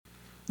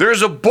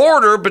There's a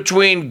border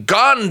between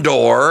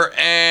Gondor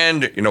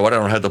and, you know what, I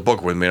don't have the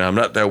book with me, and I'm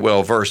not that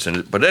well versed in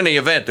it, but in any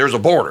event, there's a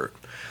border.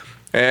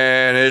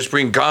 And it's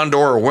between Gondor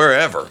or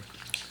wherever.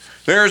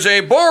 There's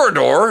a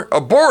border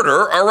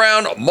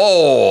around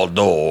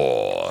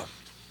Mordor.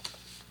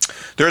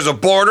 There's a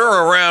border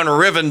around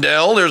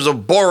Rivendell.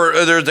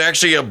 There's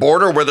actually a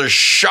border where the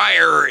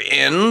Shire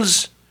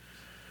ends.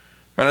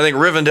 And I think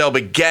Rivendell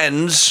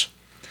begins.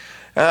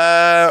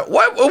 Why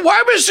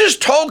was this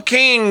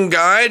Tolkien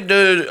guy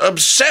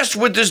obsessed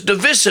with this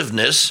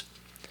divisiveness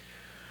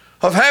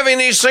of having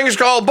these things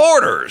called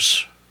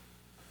borders?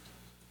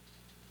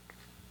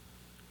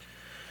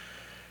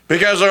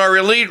 Because our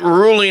elite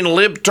ruling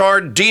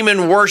libtard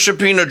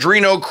demon-worshipping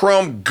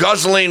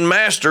adrenochrome-guzzling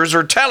masters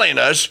are telling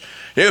us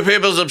you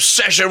people's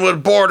obsession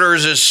with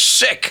borders is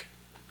sick.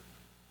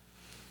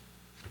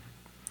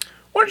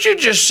 Why don't you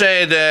just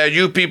say that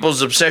you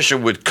people's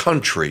obsession with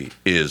country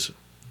is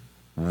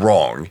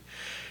wrong?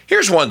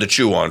 Here's one to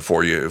chew on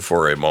for you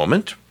for a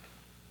moment.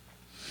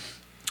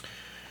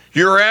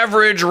 Your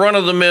average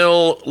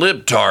run-of-the-mill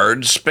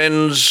libtard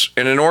spends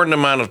an inordinate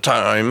amount of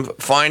time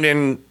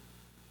finding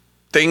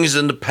things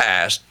in the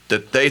past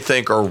that they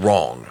think are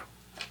wrong,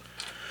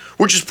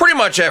 which is pretty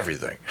much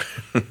everything.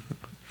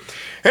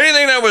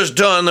 Anything that was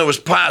done that was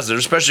positive,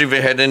 especially if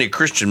it had any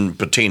Christian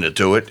patina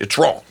to it, it's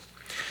wrong.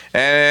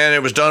 And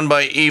it was done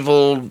by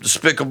evil,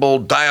 despicable,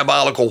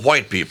 diabolical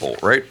white people,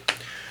 right?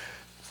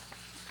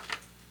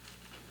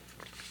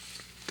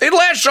 They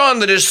latched on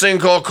to this thing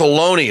called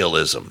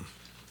colonialism.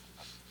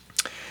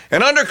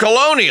 And under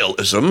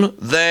colonialism,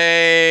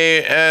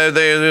 they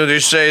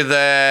say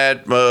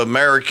that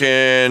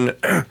American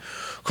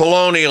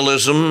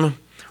colonialism,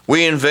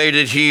 we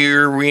invaded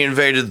here, we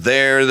invaded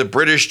there, the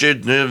British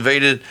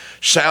invaded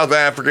South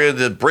Africa,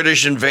 the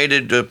British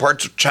invaded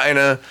parts of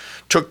China,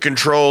 took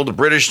control, the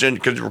British didn't,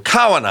 because they were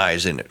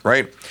colonizing it,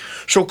 right?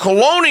 So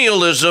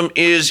colonialism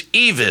is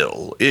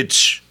evil.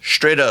 It's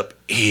straight up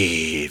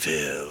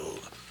evil.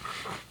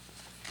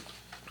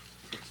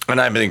 And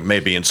I think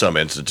maybe in some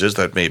instances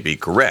that may be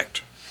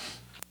correct.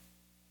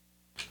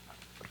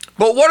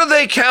 But what are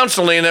they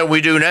counseling that we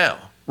do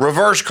now?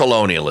 Reverse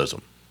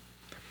colonialism.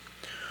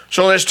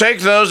 So let's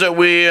take those that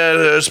we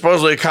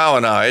supposedly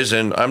colonize,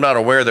 and I'm not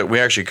aware that we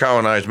actually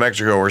colonized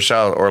Mexico or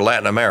South or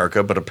Latin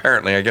America, but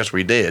apparently I guess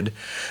we did.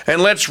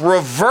 And let's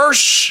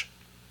reverse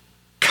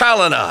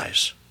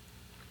colonize.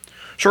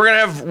 So we're going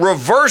to have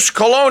reverse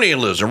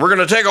colonialism. We're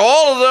going to take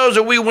all of those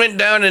that we went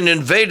down and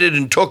invaded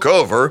and took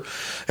over,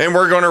 and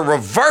we're going to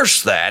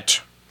reverse that,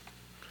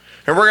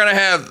 and we're going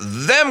to have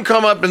them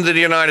come up into the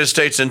United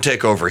States and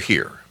take over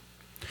here.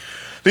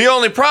 The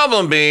only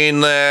problem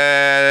being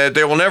that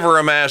they will never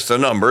amass the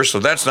numbers, so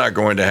that's not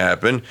going to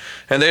happen,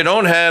 and they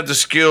don't have the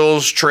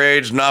skills,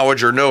 trades,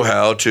 knowledge, or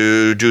know-how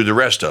to do the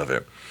rest of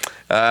it.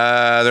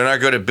 They're not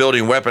good at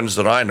building weapons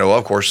that I know of.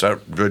 Of course,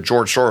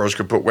 George Soros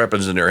could put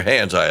weapons in their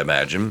hands, I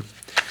imagine.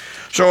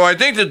 So I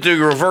think that the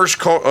reverse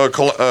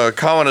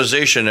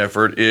colonization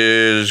effort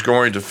is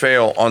going to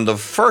fail on the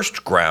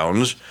first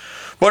grounds,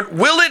 but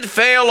will it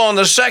fail on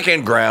the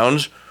second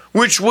grounds,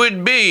 which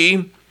would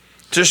be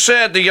to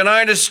set the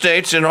United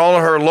States and all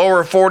of her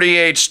lower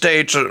 48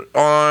 states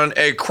on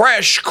a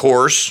crash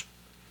course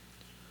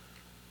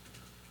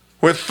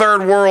with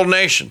third world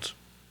nations?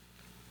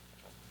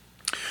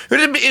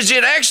 Is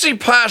it actually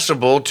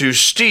possible to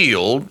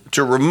steal,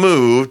 to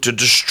remove, to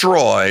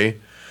destroy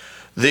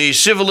the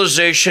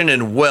civilization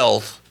and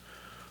wealth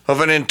of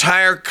an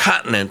entire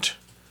continent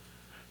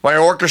by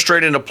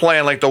orchestrating a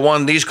plan like the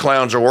one these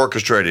clowns are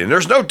orchestrating?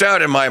 There's no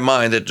doubt in my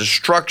mind that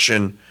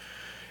destruction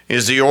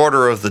is the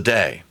order of the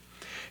day.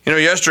 You know,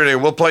 yesterday,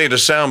 we'll play you the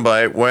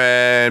soundbite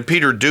when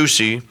Peter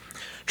Doocy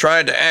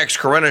tried to ask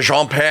Corinna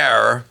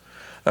Jean-Pierre,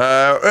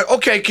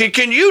 okay,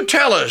 can you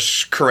tell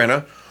us,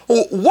 Corinna,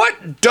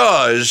 what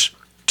does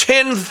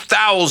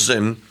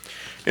 10,000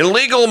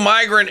 illegal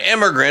migrant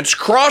immigrants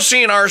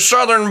crossing our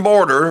southern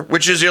border,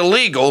 which is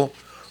illegal,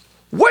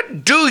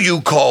 what do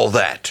you call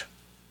that?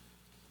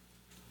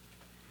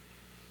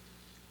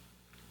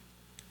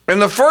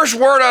 And the first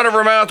word out of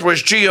her mouth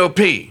was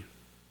GOP.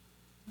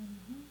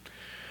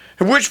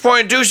 At which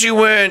point Doocy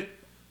went,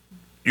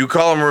 you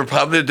call them a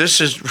Republican? This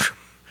is,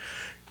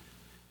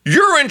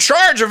 you're in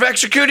charge of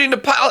executing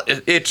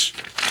the it's,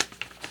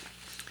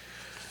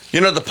 you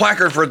know, the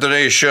placard for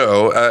today's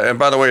show, and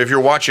by the way, if you're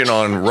watching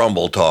on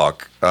Rumble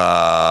Talk,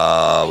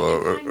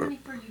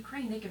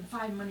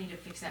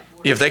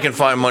 if they can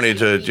find money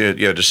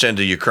to send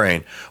to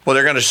Ukraine, well,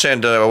 they're going to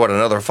send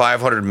another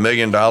 $500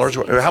 million.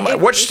 How much?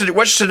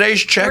 What's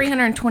today's check?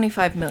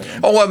 $325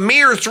 million. Oh, a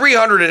mere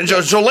 300. So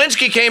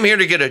Zelensky came here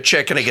to get a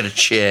check. Can I get a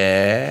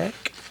check?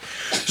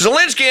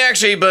 Zelensky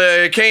actually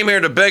came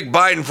here to beg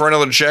Biden for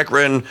another check,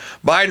 and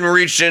Biden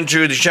reached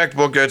into the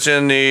checkbook that's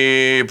in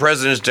the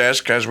president's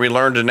desk, as we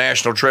learned in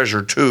National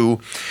Treasure 2,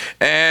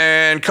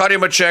 and cut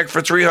him a check for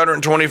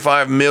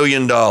 $325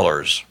 million.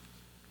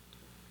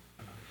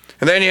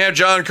 And then you have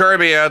John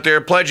Kirby out there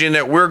pledging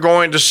that we're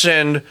going to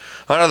send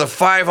another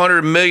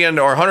 $500 million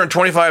or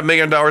 $125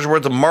 million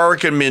worth of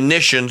American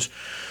munitions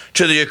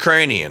to the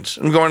Ukrainians.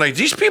 I'm going like,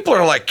 these people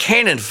are like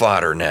cannon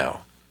fodder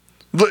now.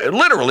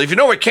 Literally, if you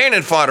know what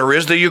cannon fodder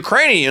is, the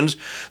Ukrainians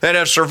that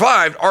have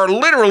survived are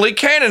literally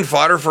cannon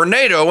fodder for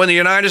NATO and the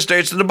United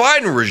States and the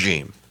Biden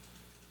regime.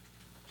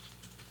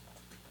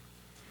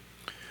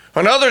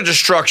 Another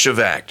destructive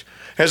act.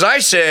 As I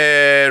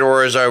said,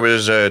 or as I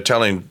was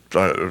telling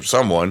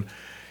someone,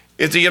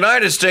 if the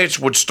United States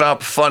would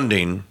stop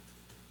funding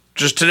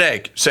just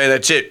today, say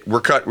that's it,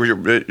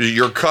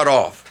 you're cut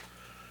off.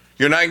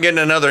 You're not getting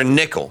another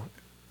nickel.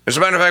 As a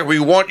matter of fact, we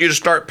want you to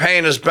start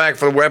paying us back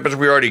for the weapons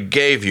we already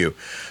gave you.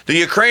 The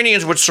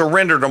Ukrainians would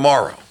surrender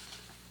tomorrow.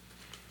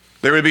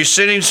 They would be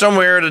sitting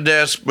somewhere at a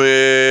desk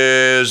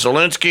with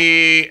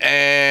Zelensky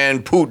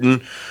and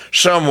Putin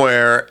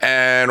somewhere,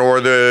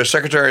 or the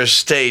Secretary of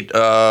State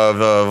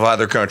of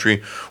either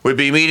country would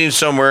be meeting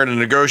somewhere to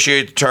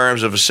negotiate the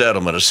terms of a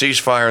settlement, a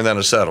ceasefire and then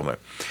a settlement.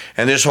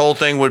 And this whole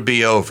thing would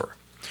be over.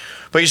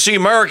 But you see,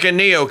 American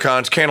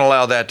neocons can't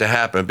allow that to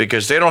happen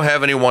because they don't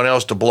have anyone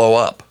else to blow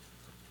up.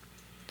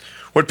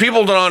 What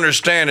people don't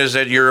understand is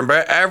that your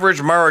average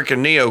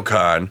American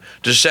neocon,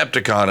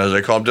 Decepticon as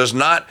they call him, does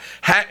not,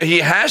 he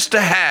has to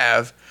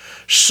have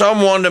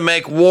someone to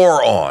make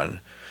war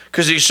on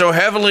because he's so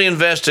heavily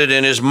invested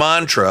in his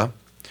mantra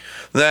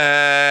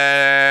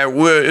that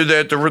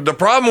the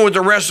problem with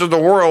the rest of the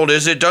world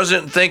is it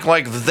doesn't think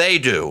like they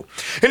do.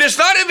 And it's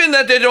not even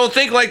that they don't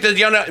think like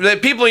the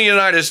people in the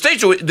United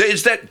States.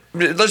 It's that,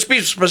 let's be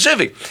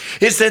specific,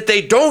 it's that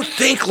they don't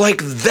think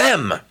like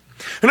them.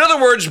 In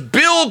other words,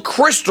 Bill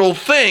Kristol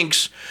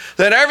thinks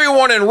that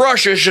everyone in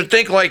Russia should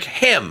think like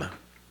him.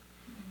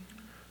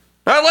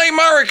 Not like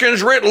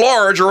Americans writ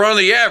large or on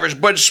the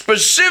average, but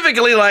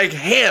specifically like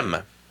him.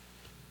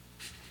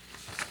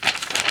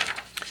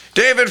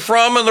 David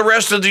Frum and the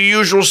rest of the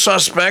usual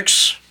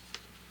suspects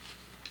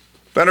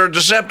that are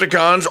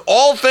Decepticons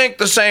all think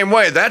the same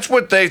way. That's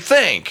what they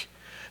think.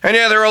 And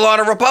yeah, there are a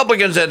lot of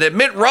Republicans that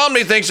Mitt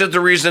Romney thinks that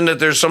the reason that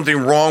there's something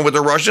wrong with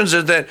the Russians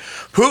is that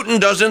Putin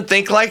doesn't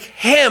think like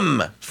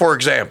him, for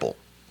example.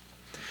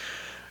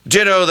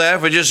 Ditto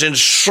that, but just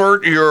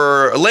insert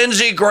your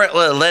Lindsey Graham.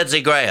 I'll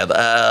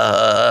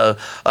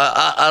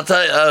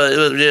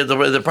tell you,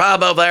 the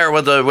problem over there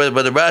with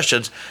the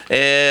Russians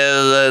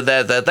is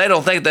that they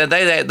don't think that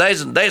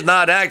they're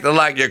not acting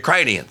like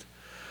Ukrainians.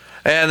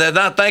 And they're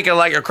not thinking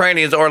like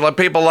Ukrainians or like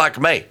people like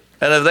me.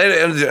 And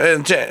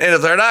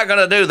if they're not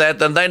going to do that,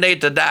 then they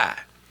need to die.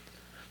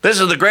 This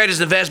is the greatest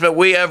investment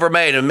we ever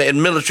made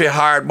in military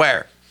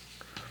hardware.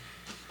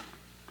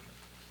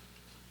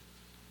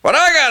 But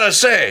I got to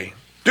say,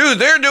 dude,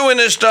 they're doing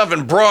this stuff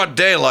in broad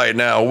daylight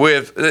now.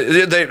 Either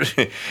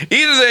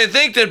they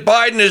think that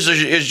Biden is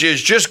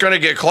just going to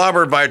get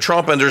clobbered by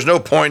Trump and there's no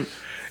point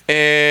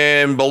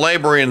in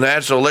belaboring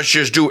that, so let's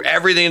just do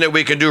everything that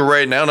we can do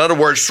right now. In other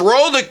words,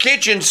 throw the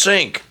kitchen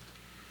sink.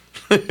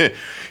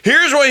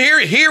 Here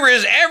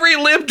is every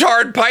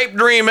libtard pipe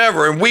dream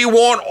ever, and we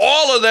want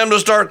all of them to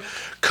start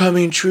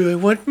coming true. I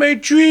want my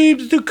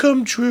dreams to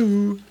come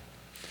true.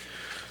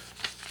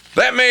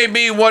 That may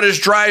be what is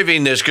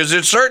driving this, because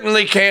it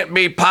certainly can't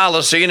be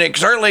policy, and it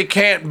certainly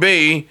can't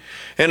be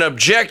an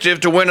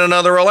objective to win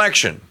another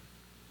election.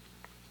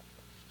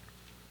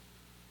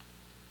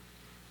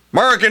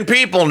 American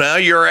people now,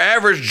 your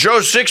average Joe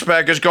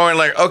Sixpack is going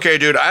like, okay,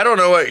 dude, I don't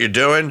know what you're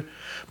doing,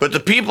 but the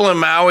people in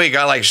Maui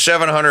got like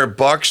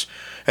 $700,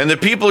 and the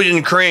people in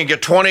Ukraine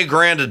get 20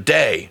 grand a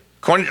day,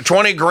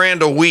 20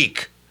 grand a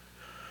week.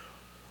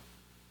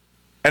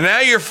 And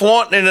now you're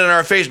flaunting it in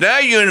our face. Now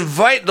you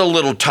invite the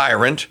little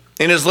tyrant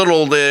in his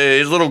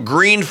little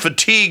green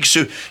fatigue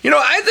suit. You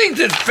know, I think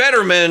that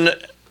Fetterman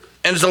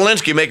and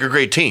Zelensky make a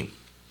great team.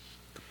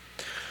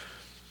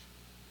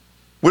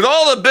 With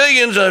all the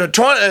billions,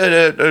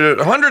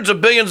 hundreds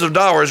of billions of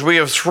dollars we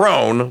have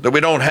thrown that we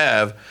don't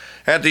have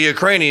at the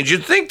Ukrainians,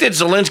 you'd think that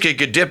Zelensky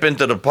could dip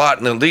into the pot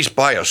and at least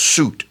buy a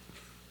suit.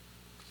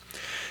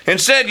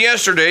 Instead,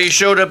 yesterday he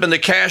showed up in the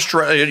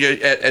Castro.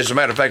 As a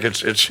matter of fact,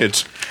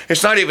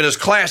 it's not even as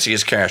classy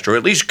as Castro.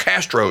 At least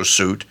Castro's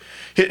suit,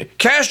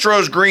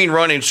 Castro's green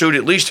running suit,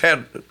 at least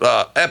had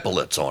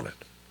epaulets on it,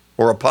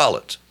 or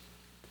epaulets.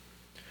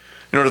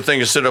 You know the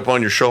thing to sit up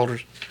on your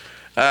shoulders.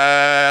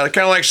 Kind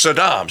of like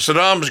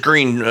Saddam's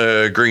green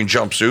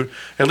jumpsuit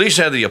at least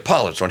had the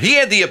epaulets on. He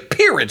had the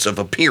appearance of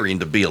appearing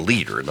to be a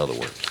leader, in other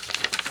words.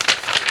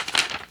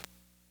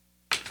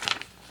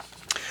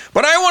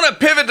 But I want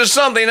to pivot to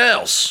something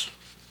else.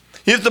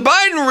 If the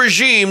Biden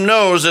regime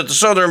knows that the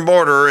southern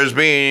border is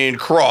being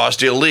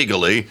crossed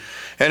illegally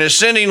and is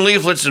sending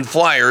leaflets and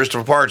flyers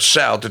to parts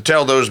south to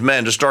tell those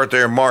men to start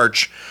their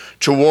march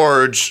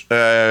towards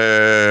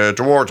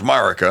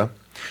America,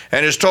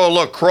 and is told,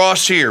 look,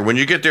 cross here. When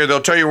you get there, they'll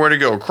tell you where to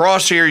go.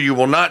 Cross here. You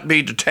will not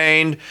be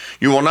detained.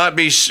 You will not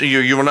be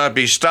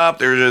stopped.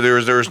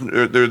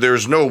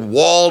 There's no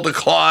wall to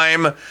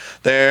climb.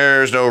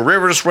 There's no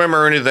river to swim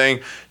or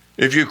anything.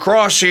 If you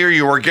cross here,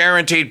 you are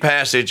guaranteed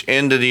passage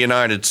into the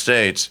United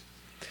States.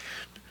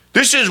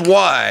 This is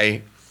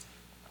why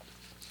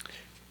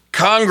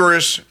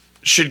Congress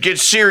should get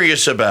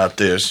serious about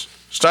this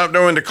Stop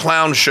doing the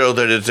clown show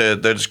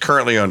that it's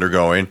currently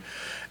undergoing,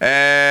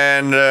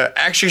 and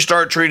actually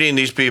start treating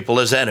these people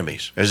as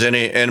enemies, as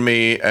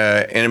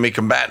enemy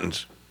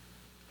combatants.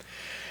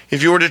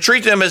 If you were to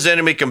treat them as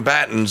enemy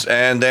combatants,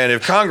 and then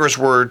if Congress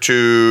were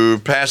to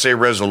pass a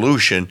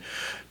resolution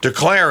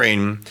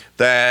declaring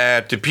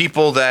that the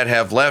people that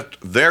have left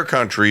their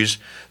countries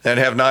that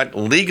have not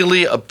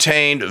legally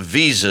obtained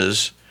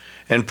visas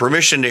and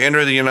permission to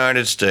enter the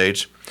United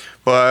States,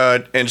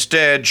 but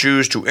instead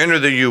choose to enter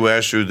the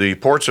U.S. through the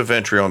ports of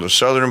entry on the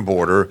southern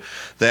border,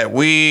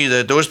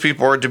 that those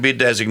people are to be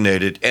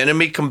designated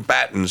enemy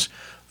combatants.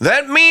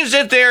 That means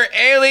that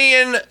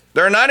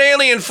they're not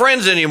alien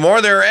friends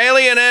anymore, they're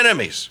alien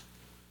enemies.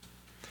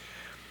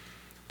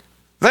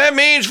 That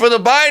means for the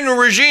Biden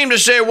regime to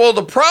say, well,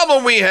 the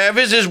problem we have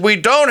is we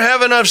don't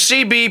have enough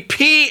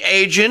CBP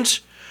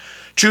agents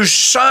to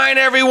sign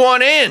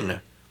everyone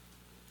in.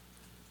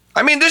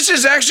 I mean, this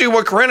is actually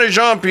what Karine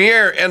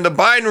Jean-Pierre and the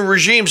Biden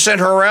regime sent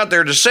her out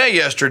there to say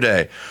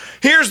yesterday.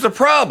 Here's the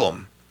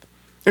problem.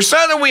 It's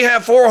not that we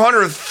have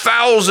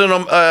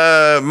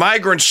 400,000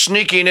 migrants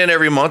sneaking in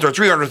every month, or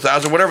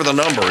 300,000, whatever the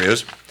number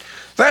is.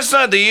 That's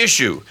not the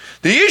issue.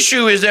 The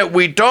issue is that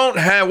we don't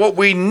have, what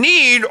we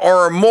need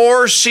are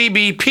more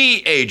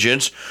CBP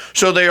agents,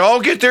 so they all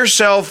get their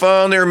cell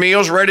phone, their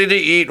meals ready to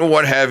eat and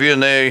what have you,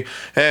 and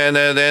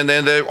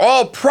then they're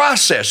all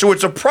processed. So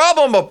it's a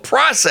problem of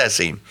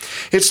processing.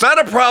 It's not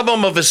a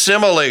problem of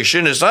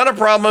assimilation. It's not a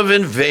problem of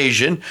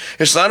invasion.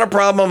 It's not a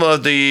problem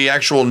of the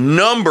actual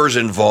numbers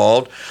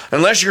involved,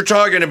 unless you're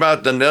talking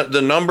about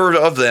the number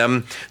of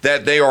them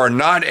that they are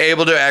not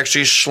able to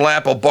actually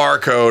slap a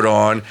barcode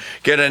on,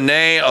 get a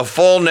name, a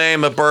full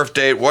name, a birth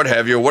date, what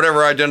have you,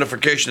 whatever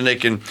identification they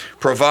can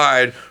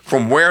provide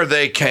from where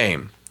they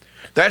came.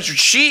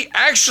 She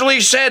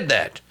actually said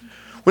that.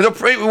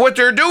 What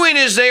they're doing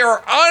is they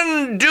are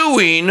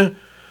undoing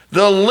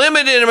the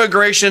limited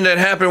immigration that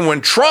happened when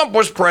Trump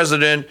was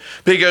president,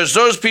 because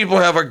those people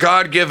have a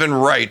God-given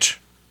right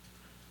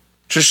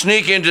to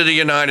sneak into the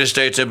United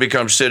States and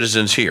become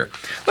citizens here.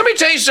 Let me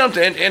tell you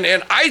something,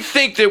 and I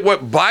think that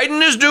what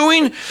Biden is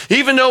doing,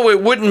 even though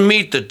it wouldn't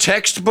meet the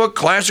textbook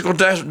classical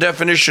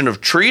definition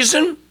of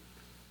treason,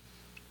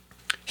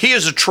 he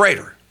is a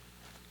traitor.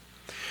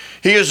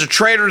 He is a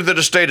traitor to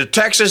the state of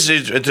Texas,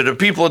 to the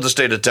people of the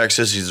state of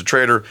Texas. He's a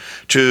traitor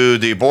to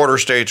the border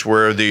states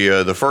where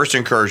the first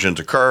incursions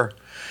occur.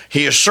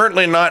 He is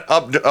certainly not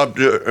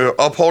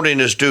upholding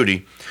his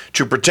duty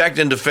to protect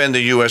and defend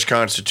the U.S.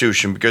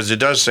 Constitution, because it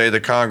does say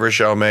that Congress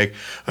shall make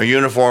a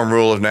uniform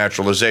rule of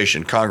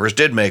naturalization. Congress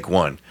did make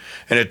one,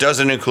 and it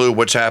doesn't include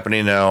what's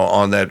happening now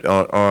on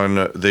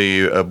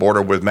the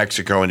border with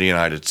Mexico and the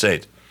United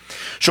States.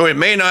 So it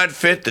may not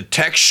fit the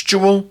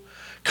textual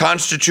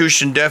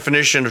Constitution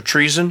definition of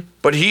treason,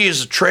 but he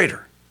is a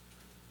traitor.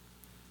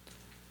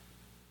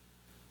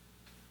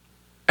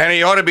 And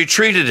he ought to be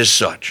treated as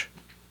such.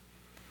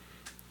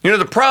 You know,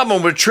 the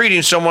problem with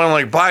treating someone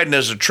like Biden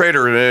as a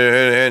traitor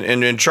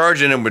and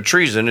charging him with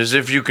treason is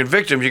if you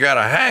convict him, you got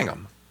to hang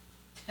him.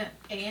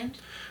 And?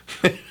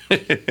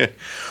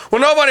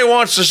 Well, nobody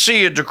wants to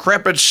see a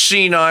decrepit,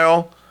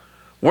 senile,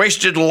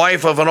 wasted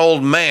life of an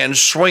old man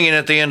swinging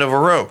at the end of a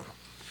rope.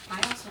 I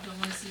also don't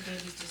want to see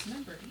babies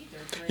dismembered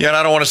either. Yeah, and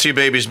I don't want to see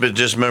babies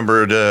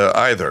dismembered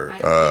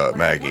either,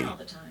 Maggie.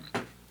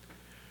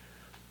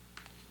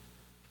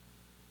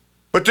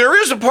 But there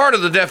is a part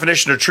of the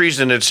definition of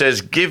treason that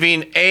says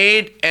giving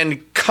aid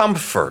and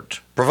comfort,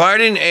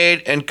 providing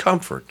aid and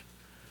comfort.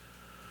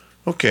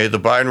 Okay, the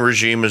Biden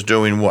regime is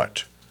doing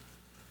what?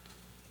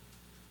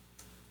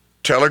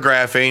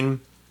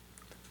 Telegraphing,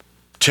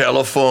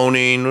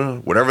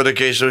 telephoning, whatever the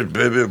case is,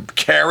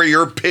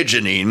 carrier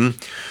pigeoning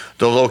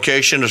the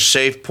location of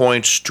safe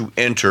points to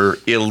enter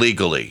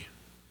illegally.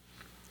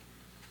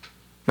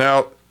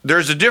 Now,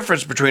 there's a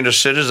difference between a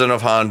citizen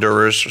of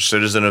Honduras, a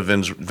citizen of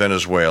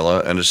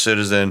Venezuela, and a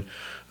citizen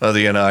of the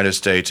United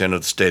States and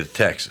of the state of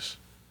Texas.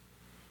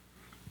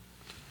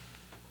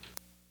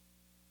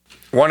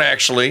 One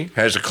actually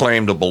has a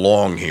claim to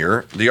belong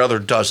here, the other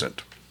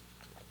doesn't.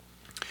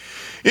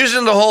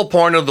 Isn't the whole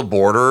point of the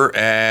border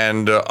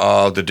and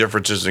the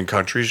differences in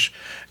countries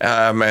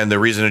and the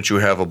reason that you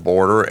have a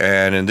border,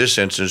 and in this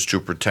instance to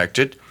protect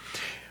it,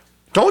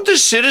 don't the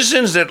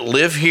citizens that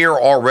live here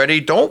already,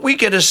 don't we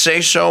get a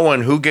say-so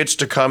on who gets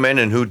to come in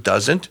and who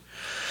doesn't?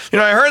 You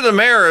know, I heard the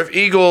mayor of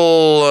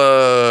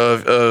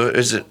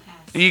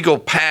Eagle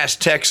Pass,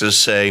 Texas,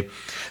 say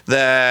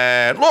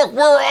that, look,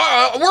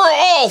 we're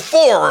all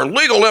for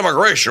legal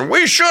immigration.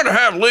 We should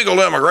have legal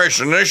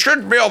immigration. They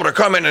should be able to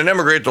come in and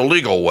immigrate the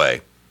legal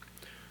way.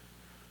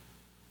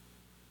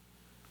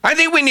 I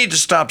think we need to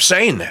stop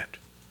saying that.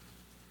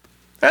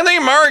 I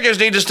think Americans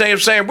need to stay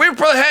saying, we're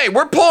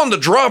pulling the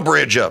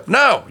drawbridge up.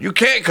 No, you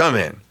can't come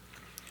in.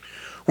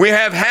 We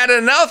have had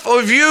enough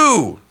of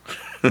you.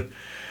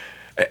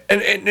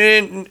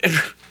 and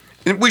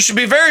we should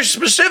be very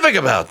specific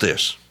about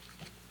this.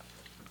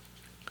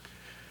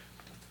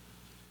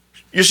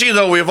 You see,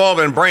 though, we've all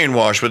been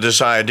brainwashed with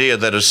this idea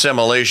that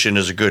assimilation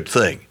is a good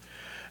thing.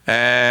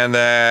 And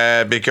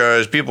that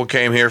because people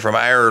came here from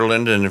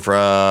Ireland and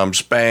from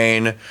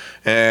Spain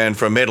and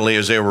from Italy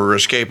as they were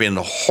escaping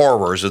the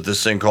horrors of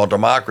this thing called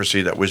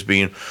democracy that was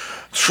being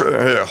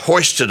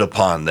hoisted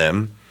upon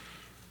them,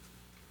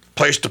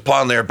 placed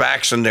upon their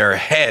backs and their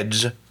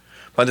heads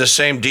by the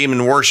same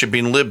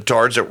demon-worshipping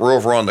libtards that were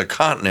over on the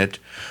continent.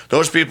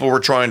 Those people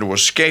were trying to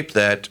escape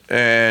that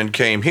and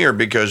came here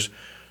because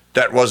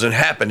that wasn't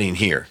happening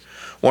here.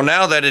 Well,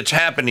 now that it's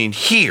happening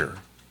here,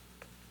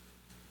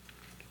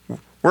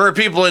 where are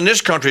people in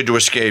this country to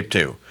escape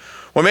to?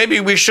 Well, maybe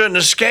we shouldn't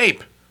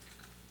escape.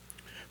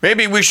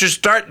 Maybe we should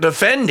start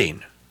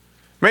defending.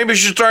 Maybe we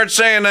should start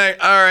saying, all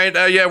right,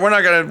 we're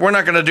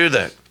not gonna do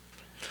that.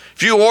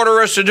 If you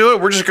order us to do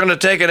it, we're just gonna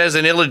take it as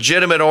an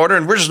illegitimate order,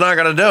 and we're just not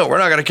gonna do it. We're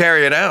not gonna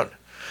carry it out.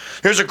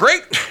 Here's a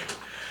great.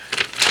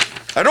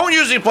 I don't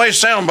usually play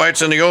sound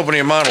bites in the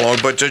opening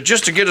monologue, but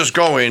just to get us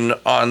going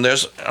on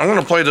this, I'm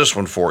gonna play this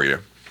one for you.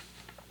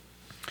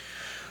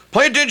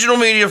 Play digital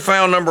media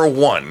found number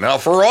 1. Now,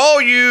 for all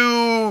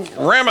you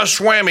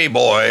Ramaswamy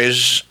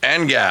boys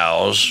and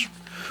gals,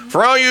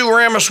 for all you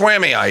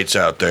Ramaswamyites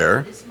out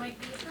there, This might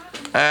be a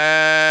problem.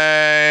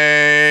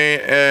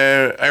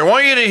 I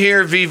want you to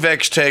hear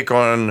Vivek's take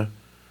on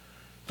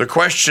the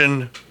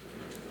question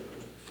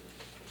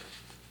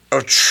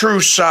of true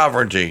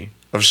sovereignty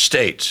of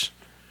states,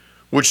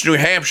 which New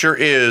Hampshire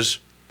is.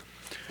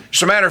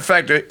 As a matter of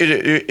fact,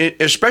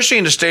 especially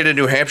in the state of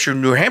New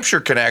Hampshire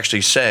can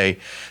actually say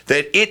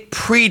that it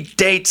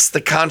predates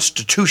the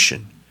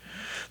Constitution.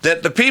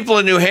 That the people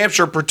in New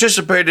Hampshire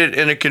participated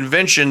in a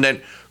convention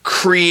that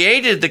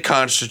created the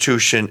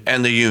Constitution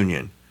and the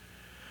Union.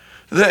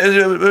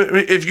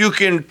 If you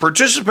can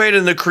participate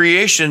in the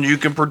creation, you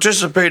can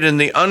participate in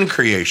the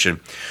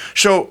uncreation.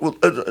 So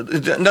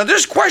now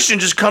this question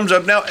just comes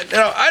up. Now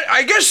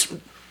I guess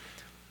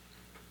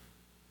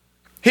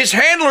his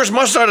handlers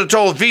must not have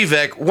told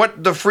Vivek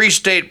what the Free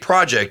State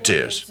Project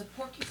is. It's a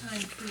porcupine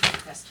freedom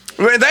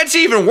festival. Well, that's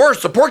even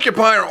worse. The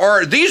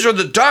porcupine these are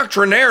the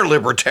doctrinaire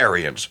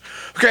libertarians.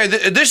 Okay,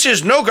 this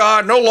is no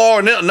God, no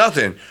law,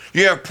 nothing.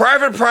 You have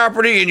private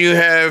property and you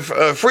have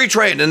free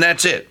trade, and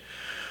that's it.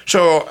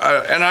 So,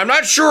 and I'm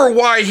not sure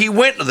why he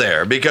went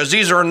there, because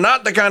these are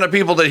not the kind of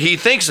people that he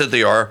thinks that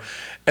they are.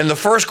 And the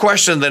first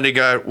question that he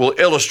got will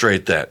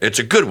illustrate that. It's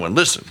a good one.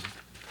 Listen.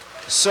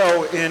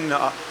 So in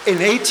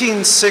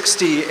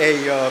 1860,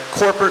 a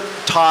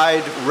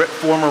corporate-tied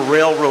former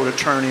railroad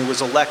attorney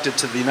was elected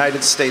to the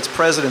United States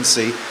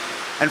presidency,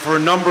 and for a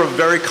number of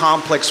very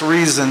complex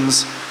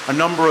reasons, a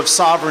number of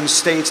sovereign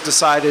states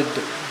decided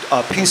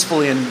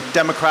peacefully and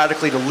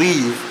democratically to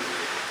leave.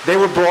 They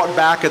were brought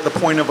back at the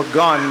point of a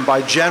gun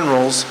by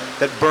generals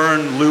that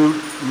burned, loot,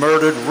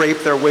 murdered,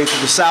 raped their way through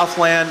the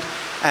Southland,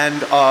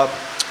 and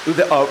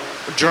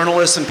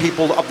journalists and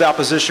people of the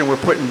opposition were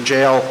put in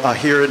jail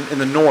here in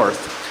the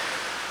North.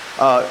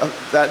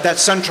 That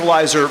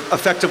centralizer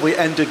effectively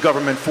ended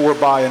government for,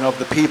 by, and of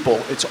the people,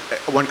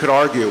 one could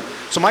argue.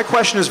 So my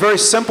question is very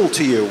simple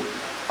to you.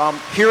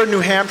 Here in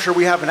New Hampshire,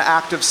 we have an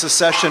active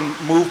secession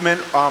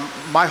movement.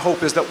 My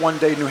hope is that one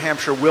day New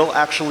Hampshire will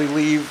actually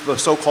leave the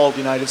so-called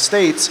United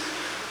States.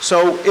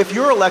 So if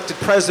you're elected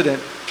president,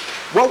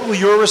 what will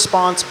your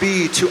response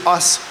be to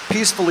us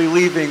peacefully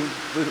leaving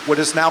what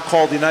is now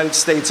called the United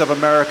States of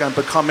America and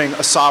becoming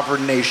a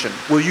sovereign nation?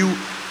 Will you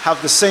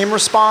have the same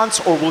response,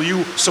 or will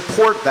you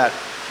support that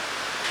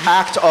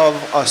act of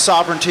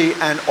sovereignty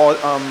and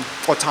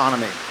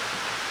autonomy?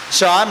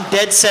 So I'm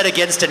dead set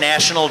against a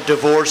national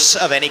divorce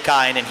of any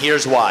kind, and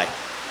here's why.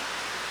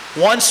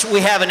 Once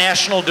we have a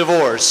national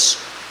divorce,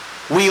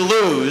 we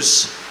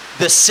lose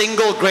the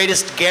single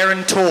greatest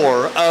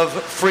guarantor of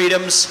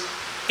freedoms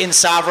in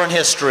sovereign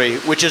history,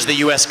 which is the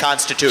U.S.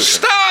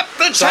 Constitution. Stop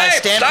the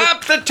tape!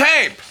 Stop the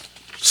tape!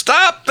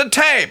 Stop the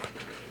tape!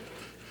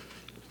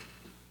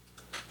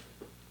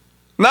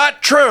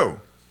 Not true.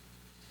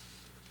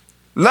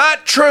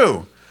 Not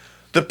true.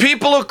 The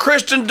people of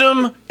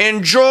Christendom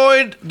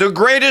enjoyed the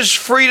greatest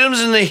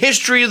freedoms in the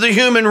history of the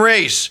human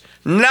race.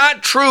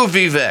 Not true,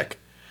 Vivek.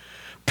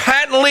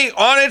 Patently,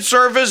 on its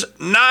surface,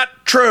 not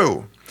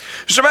true.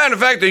 As a matter of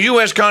fact, the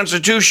U.S.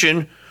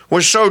 Constitution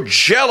was so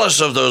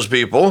jealous of those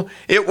people,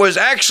 it was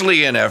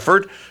actually an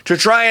effort to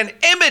try and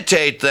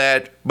imitate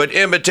that, but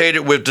imitate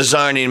it with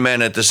designing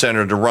men at the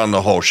center to run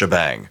the whole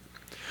shebang.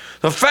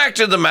 The fact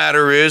of the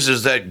matter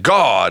is that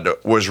God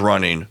was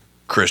running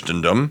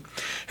Christendom,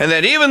 and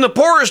that even the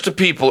poorest of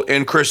people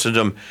in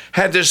Christendom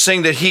had this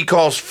thing that he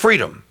calls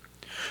freedom.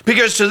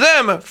 Because to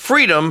them,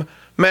 freedom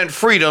meant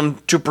freedom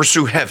to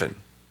pursue heaven.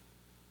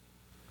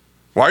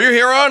 While you're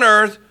here on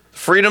earth,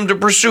 freedom to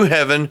pursue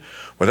heaven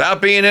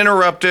without being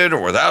interrupted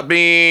or without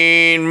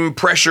being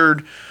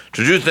pressured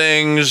to do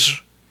things,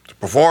 to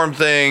perform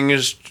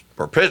things,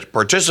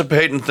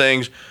 participate in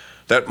things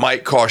that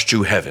might cost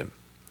you heaven.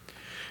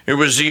 It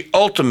was the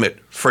ultimate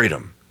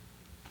freedom.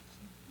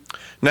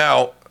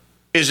 Now,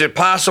 is it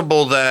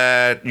possible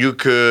that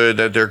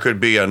there could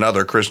be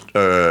another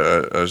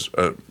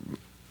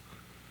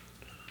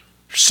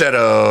set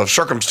of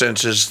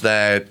circumstances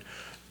that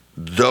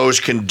those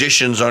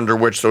conditions under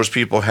which those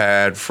people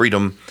had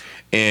freedom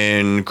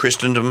in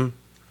Christendom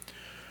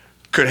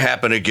could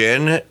happen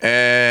again,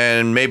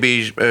 and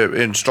maybe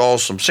install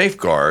some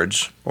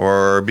safeguards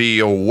or be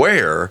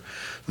aware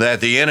that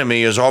the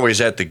enemy is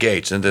always at the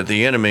gates, and that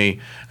the enemy,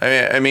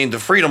 I mean, the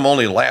freedom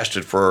only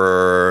lasted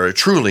for,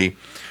 truly,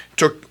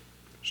 took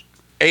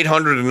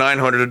 800 to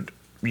 900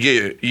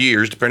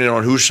 years, depending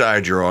on whose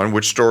side you're on,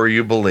 which story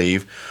you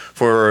believe,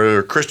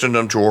 for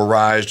Christendom to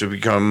arise to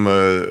become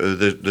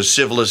the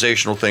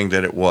civilizational thing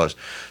that it was.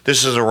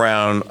 This is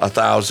around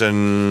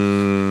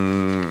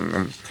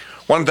 1,000,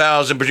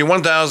 between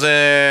 1,000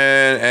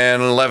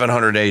 and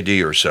 1,100 AD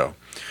or so.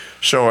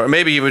 So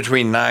maybe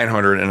between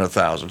 900 and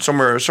 1,000,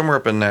 somewhere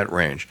up in that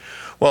range.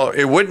 Well,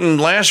 it wouldn't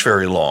last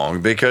very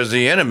long because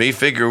the enemy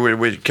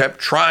we kept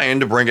trying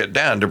to bring it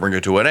down, to bring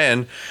it to an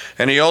end,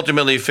 and he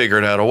ultimately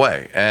figured out a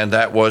way, and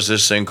that was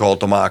this thing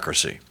called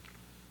democracy.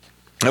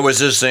 It was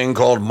this thing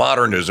called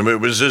modernism. It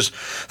was this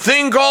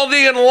thing called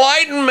the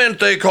Enlightenment,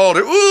 they called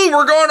it. Ooh,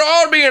 we're going to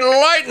all be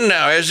enlightened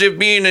now, as if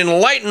being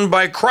enlightened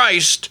by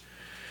Christ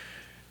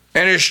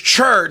and his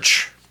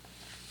church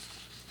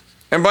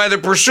and by the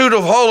pursuit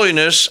of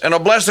holiness and a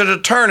blessed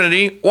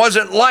eternity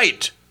wasn't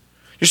light.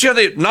 You see how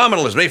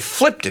nominalism, they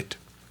flipped it.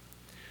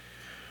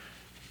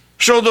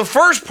 So the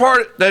first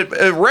part, that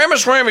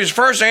Ramaswamy's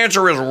first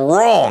answer is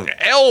wrong,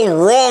 El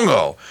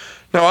Wrongo.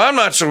 Now, I'm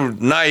not so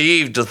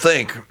naive to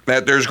think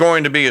that there's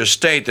going to be a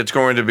state that's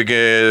going to be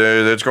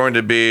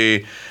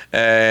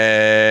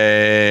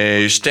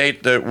a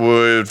state that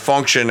would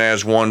function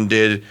as one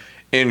did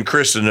in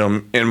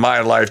Christendom in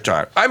my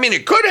lifetime. I mean,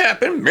 it could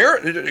happen.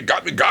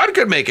 God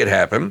could make it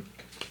happen.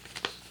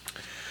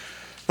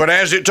 But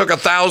as it took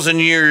 1,000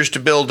 years to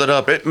build it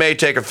up, it may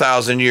take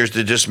 1,000 years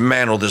to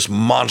dismantle this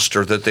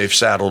monster that they've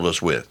saddled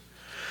us with.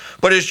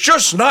 But it's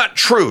just not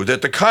true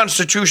that the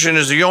Constitution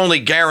is the only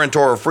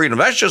guarantor of freedom.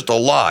 That's just a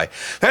lie.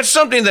 That's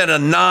something that a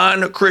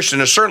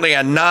non-Christian, certainly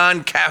a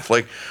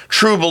non-Catholic,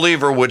 true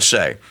believer would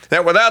say.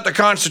 That without the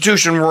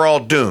Constitution, we're all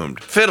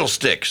doomed.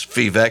 Fiddlesticks,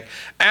 Vivek.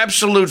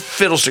 Absolute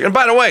fiddlesticks. And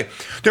by the way,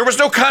 there was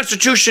no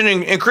Constitution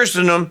in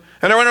Christendom,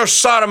 and there were no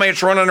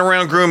sodomites running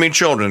around grooming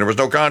children. There was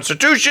no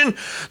Constitution.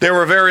 There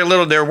were very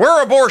little. There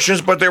were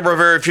abortions, but there were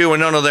very few,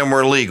 and none of them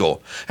were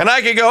legal. And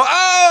I could go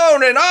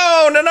on and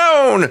on and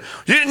on.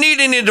 You didn't need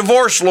any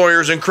divorce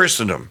lawyers in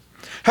Christendom.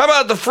 How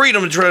about the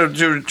freedom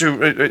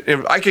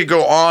to I could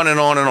go on and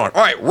on and on.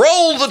 All right,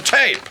 roll the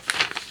tape.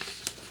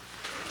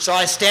 So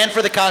I stand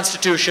for the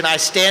Constitution. I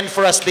stand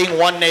for us being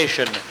one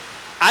nation.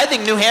 I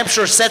think New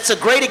Hampshire sets a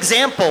great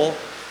example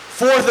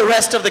for the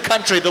rest of the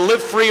country, the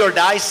live free or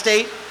die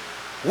state.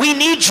 We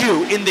need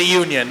you in the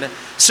Union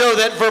so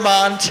that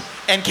Vermont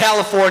and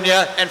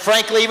California, and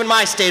frankly even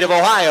my state of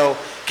Ohio,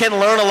 can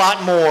learn a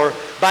lot more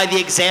by the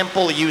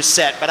example you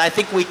set. But I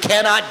think we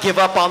cannot give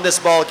up on this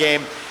ball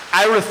game.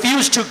 I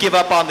refuse to give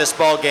up on this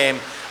ball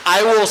game.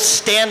 I will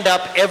stand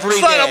up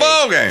every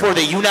day for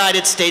the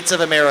United States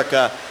of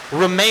America,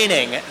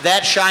 remaining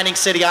that shining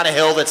city on a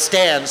hill that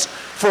stands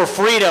for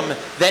freedom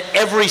that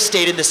every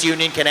state in this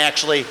union can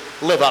actually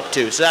live up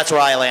to. So that's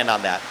where I land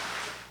on that.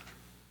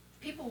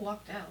 People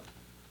walked out.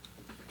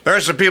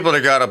 There's the people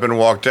that got up and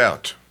walked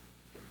out.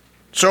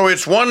 So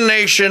it's one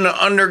nation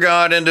under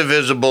God,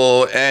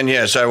 indivisible, and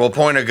yes, I will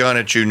point a gun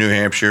at you, New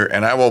Hampshire,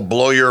 and I will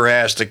blow your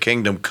ass to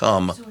kingdom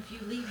come. So if you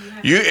leave,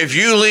 If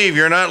you leave,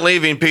 you're not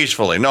leaving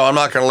peacefully. No, I'm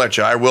not going to let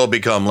you. I will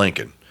become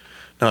Lincoln.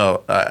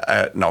 No,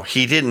 no,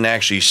 he didn't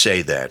actually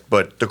say that.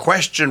 But the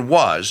question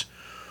was,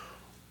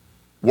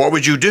 what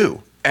would you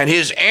do? And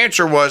his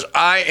answer was,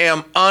 I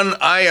am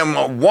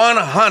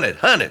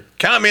 100,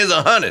 count me as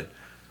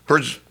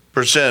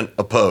 100%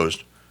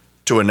 opposed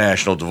to a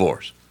national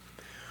divorce.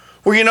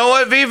 Well, you know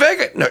what,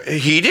 Vivek? No,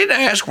 he didn't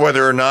ask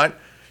whether or not,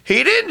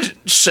 he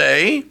didn't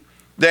say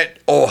that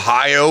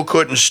Ohio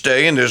couldn't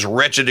stay in this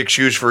wretched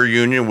excuse for a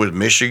union with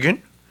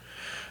Michigan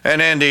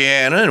and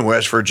Indiana and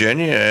West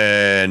Virginia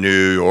and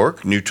New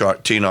York,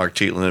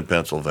 Tenochtitlan and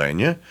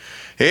Pennsylvania.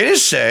 He didn't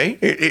say,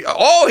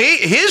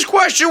 his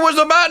question was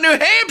about New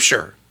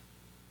Hampshire.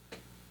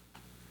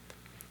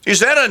 Is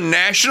that a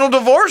national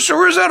divorce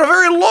or is that a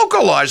very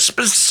localized,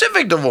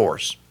 specific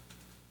divorce?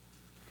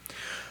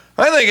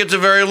 I think it's a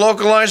very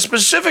localized,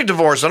 specific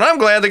divorce, and I'm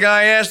glad the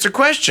guy asked the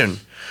question.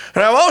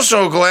 And I'm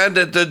also glad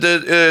that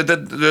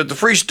the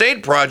Free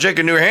State Project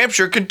in New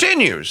Hampshire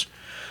continues.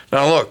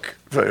 Now, look,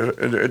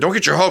 don't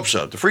get your hopes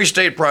up. The Free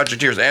State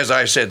Project here, as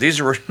I said,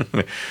 these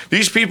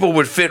people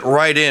would fit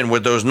right in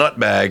with those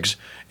nutbags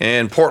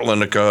in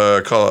Portland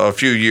a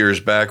few years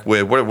back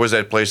with, what was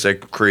that place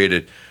that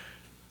created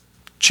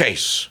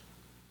Chaz.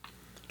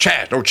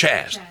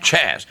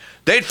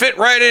 They'd fit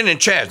right in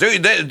Chaz.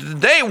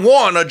 They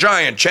won a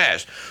giant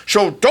Chaz.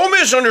 So don't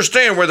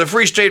misunderstand where the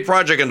Free State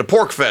Project and the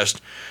Pork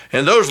Fest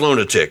and those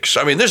lunatics.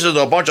 I mean, this is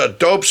a bunch of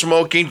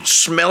dope-smoking,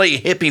 smelly,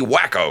 hippie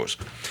wackos.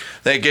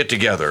 They get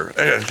together.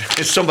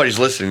 If somebody's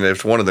listening,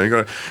 there's one of them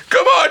going,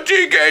 come on,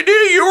 TKD,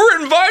 you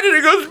were invited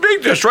to go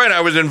speak. That's right,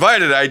 I was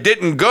invited. I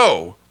didn't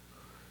go.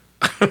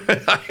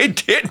 I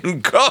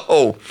didn't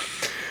go.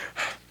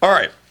 All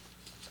right.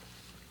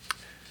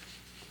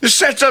 This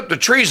sets up the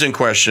treason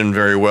question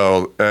very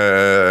well,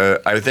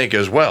 I think,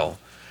 as well,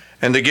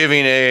 and the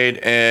giving aid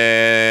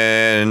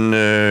and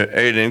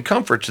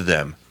comfort to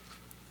them.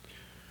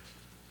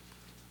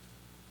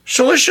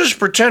 So let's just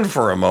pretend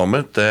for a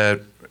moment that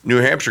New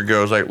Hampshire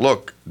goes like,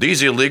 look,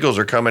 these illegals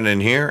are coming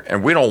in here,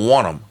 and we don't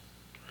want them.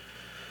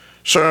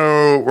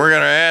 So we're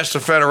going to ask the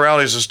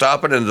federales to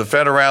stop it, and if the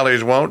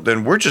federales won't,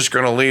 then we're just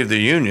going to leave the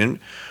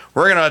union.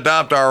 We're going to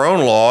adopt our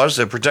own laws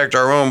that protect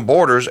our own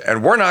borders,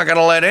 and we're not going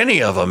to let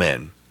any of them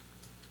in.